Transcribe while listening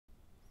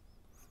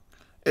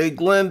Hey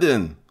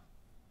Glendon,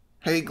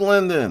 hey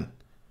Glendon,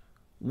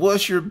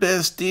 what's your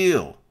best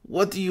deal?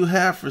 What do you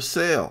have for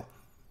sale?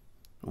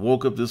 I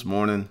woke up this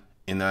morning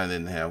and I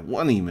didn't have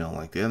one email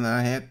like that, and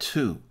I had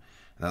two.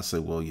 And I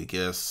said, well, you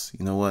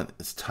know what?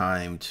 It's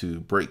time to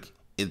break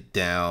it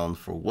down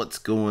for what's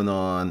going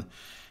on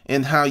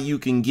and how you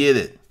can get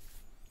it.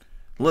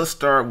 Let's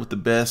start with the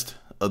best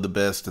of the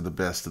best of the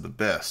best of the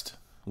best,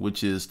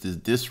 which is the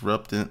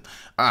disruptive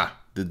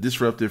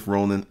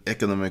Ronin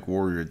economic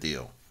warrior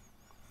deal.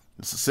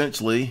 It's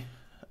essentially,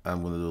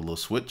 I'm going to do a little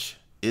switch.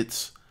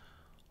 It's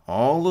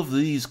all of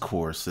these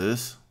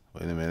courses.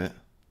 Wait a minute.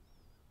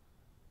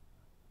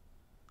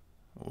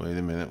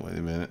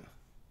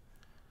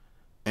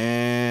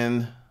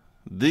 And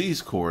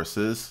these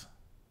courses,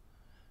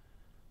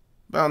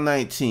 about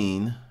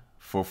 19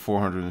 for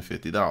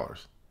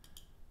 $450.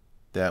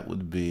 That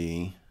would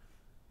be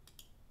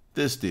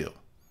this deal.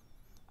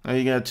 Now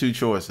you got two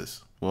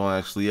choices. Well,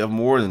 actually, you have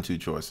more than two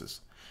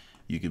choices.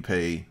 You can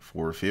pay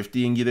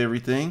 $450 and get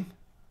everything,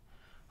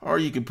 or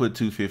you can put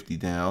 $250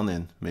 down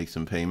and make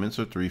some payments,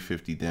 or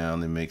 $350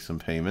 down and make some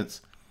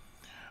payments,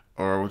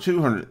 or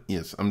 $200.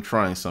 Yes, I'm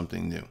trying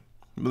something new,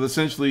 but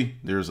essentially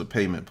there's a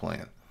payment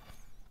plan.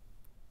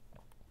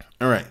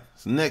 All right.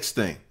 So next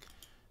thing,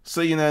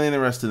 say you're not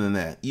interested in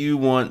that. You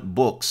want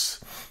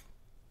books,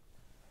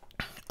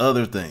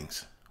 other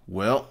things.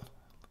 Well,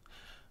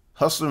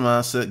 Hustler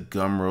Mindset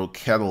Gumroad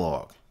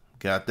catalog.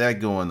 Got that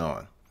going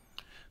on.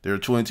 There are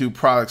 22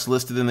 products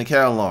listed in the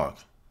catalog.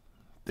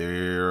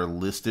 They're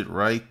listed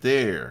right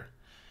there.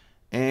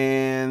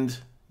 And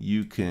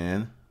you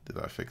can, did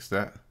I fix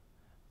that?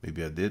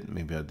 Maybe I did,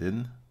 maybe I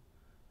didn't.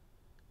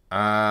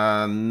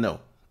 No.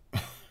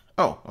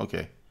 Oh,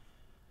 okay.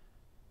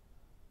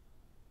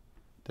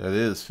 That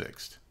is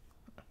fixed.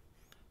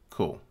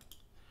 Cool.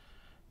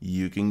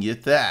 You can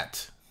get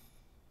that.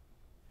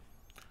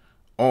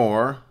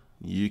 Or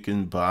you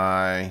can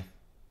buy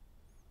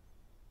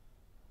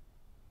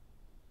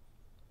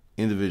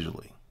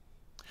individually.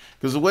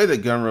 Because the way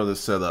that Gumroad is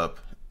set up,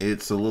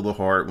 it's a little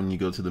hard when you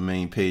go to the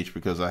main page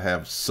because I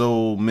have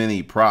so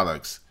many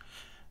products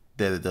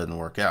that it doesn't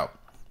work out.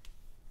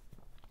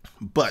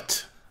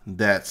 But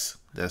that's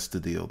the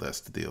deal.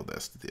 That's the deal.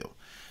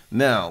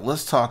 Now,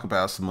 let's talk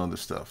about some other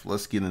stuff.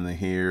 Let's get into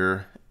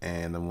here,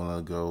 and I want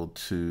to go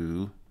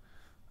to,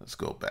 let's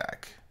go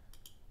back.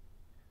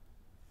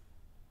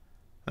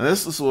 Now,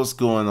 this is what's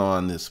going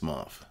on this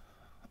month,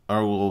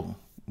 or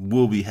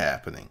will be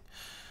happening.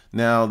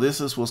 Now, this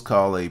is what's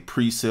called a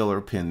pre-sale or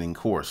pending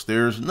course.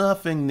 There's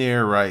nothing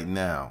there right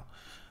now.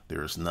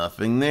 There's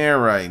nothing there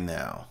right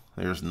now.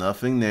 There's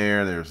nothing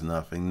there. There's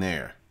nothing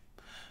there.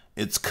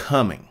 It's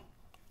coming.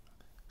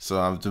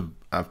 So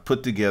I've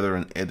put together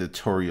an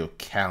editorial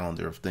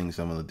calendar of things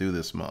I'm going to do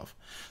this month.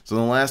 So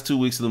in the last 2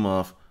 weeks of the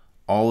month,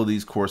 all of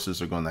these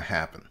courses are going to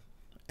happen.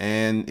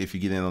 And if you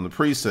get in on the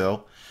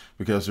pre-sale,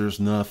 because there's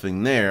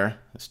nothing there,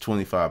 it's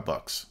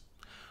 $25.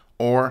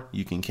 Or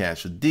you can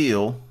catch a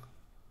deal.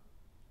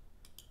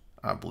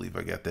 I believe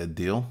I got that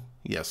deal.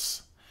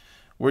 Yes.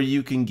 Where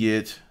you can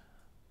get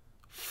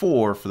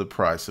 4 for the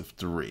price of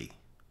 3.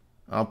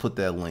 I'll put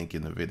that link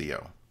in the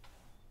video.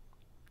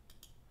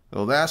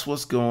 So that's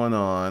what's going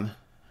on.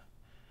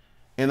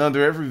 And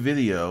under every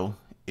video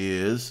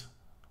is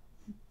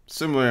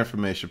similar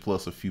information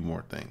plus a few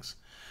more things,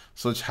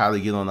 such how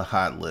to get on the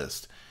hot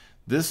list.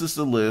 This is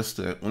the list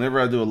that whenever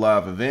I do a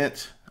live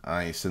event,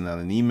 I send out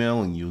an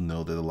email and you'll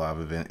know that a live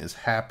event is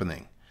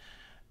happening.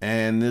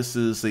 And this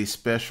is a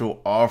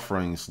special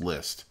offerings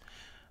list.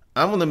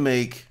 I'm going to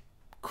make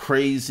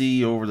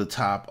crazy over the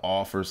top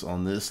offers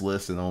on this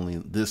list and only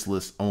this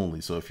list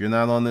only. So if you're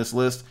not on this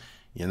list,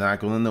 you're not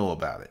going to know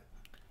about it.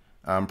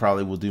 I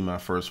probably will do my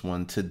first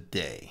one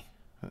today,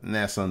 and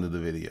that's under the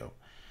video.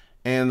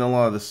 And a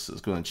lot of this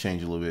is going to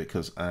change a little bit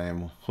because I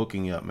am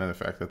hooking up. Matter of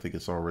fact, I think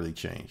it's already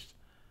changed.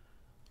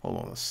 Hold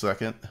on a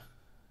second,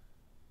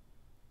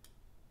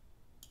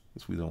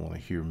 because we don't want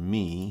to hear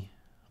me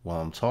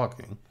while I'm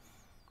talking.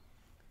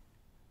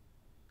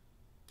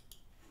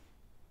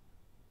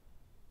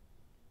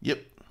 Yep.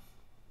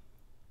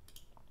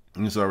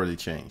 And it's already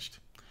changed.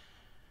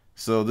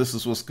 So this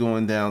is what's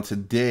going down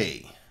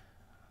today.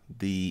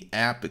 The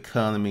app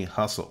economy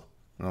hustle.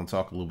 And I'll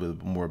talk a little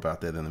bit more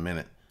about that in a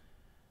minute.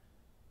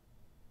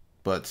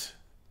 But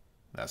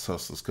that's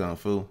Hustler's Kung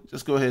Fu.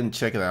 Just go ahead and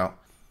check it out.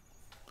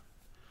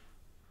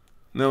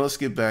 Now let's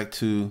get back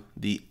to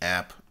the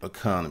app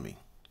economy.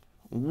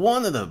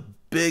 One of the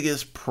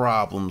biggest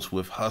problems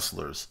with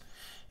hustlers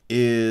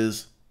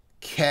is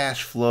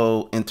cash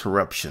flow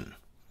interruption.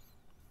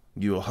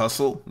 You'll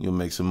hustle, you'll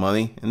make some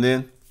money, and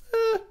then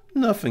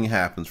nothing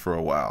happens for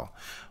a while.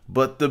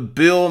 But the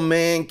bill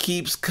man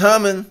keeps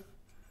coming.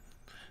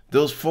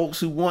 Those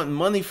folks who want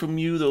money from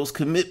you, those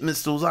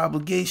commitments, those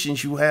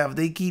obligations you have,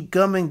 they keep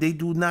coming. They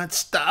do not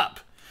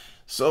stop.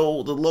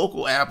 So the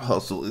local app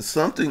hustle is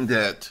something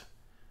that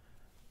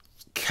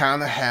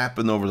kind of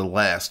happened over the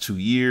last 2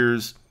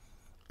 years.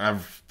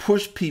 I've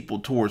pushed people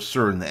towards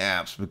certain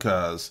apps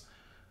because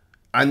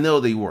I know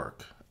they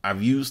work.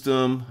 I've used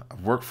them.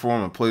 I've worked for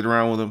them. I've played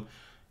around with them.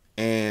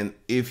 And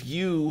if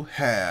you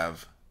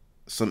have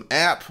some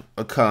app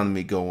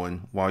economy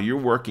going while you're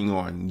working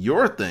on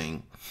your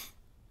thing,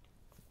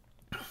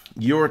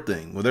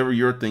 whatever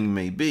your thing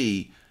may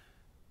be,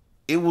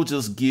 it will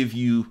just give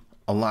you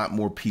a lot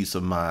more peace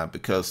of mind.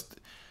 Because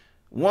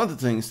one of the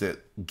things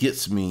that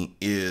gets me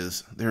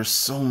is there's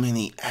so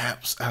many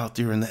apps out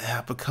there in the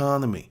app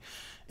economy.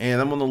 And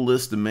I'm going to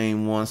list the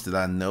main ones that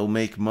I know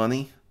make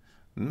money.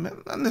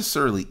 Not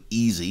necessarily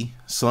easy.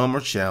 Some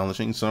are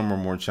challenging. Some are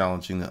more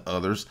challenging than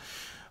others.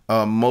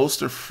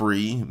 Most are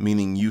free,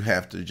 meaning you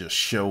have to just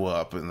show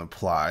up and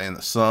apply.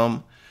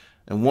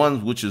 And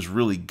one which is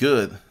really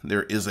good,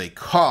 there is a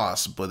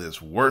cost, but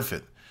it's worth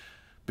it,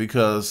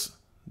 because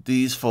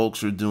these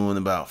folks are doing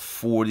about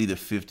 40 to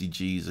 50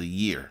 G's a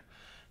year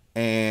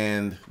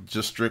and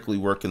just strictly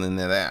working in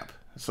that app.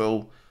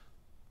 So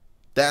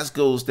that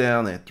goes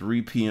down at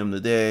 3 p.m.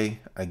 today.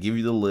 I give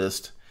you the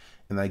list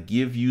and I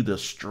give you the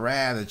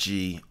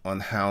strategy on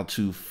how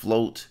to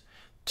float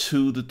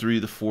 2 to 3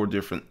 to 4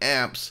 different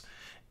apps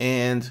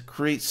and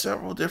create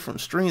several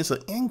different streams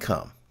of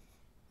income.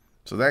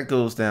 So that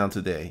goes down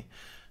today.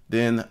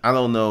 Then I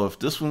don't know if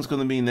this one's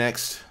going to be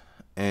next,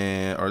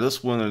 or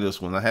this one or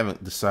this one. I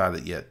haven't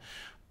decided yet.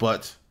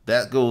 But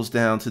that goes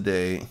down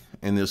today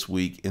and this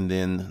week. And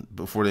then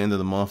before the end of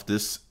the month,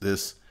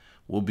 this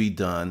will be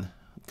done.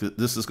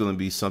 This is going to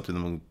be something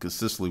I'm going to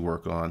consistently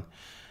work on.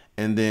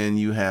 And then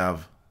you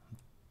have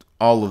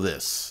all of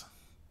this.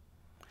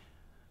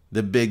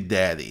 The Big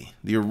Daddy,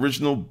 the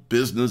original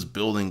business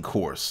building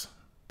course.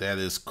 That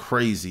is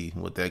crazy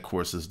what that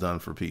course has done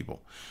for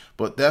people.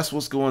 But that's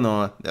what's going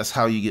on. That's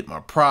how you get my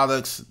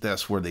products.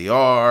 That's where they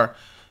are.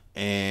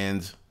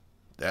 And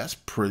that's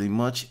pretty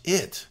much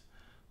it.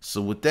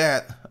 So with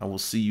that, I will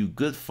see you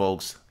good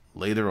folks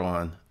later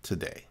on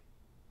today.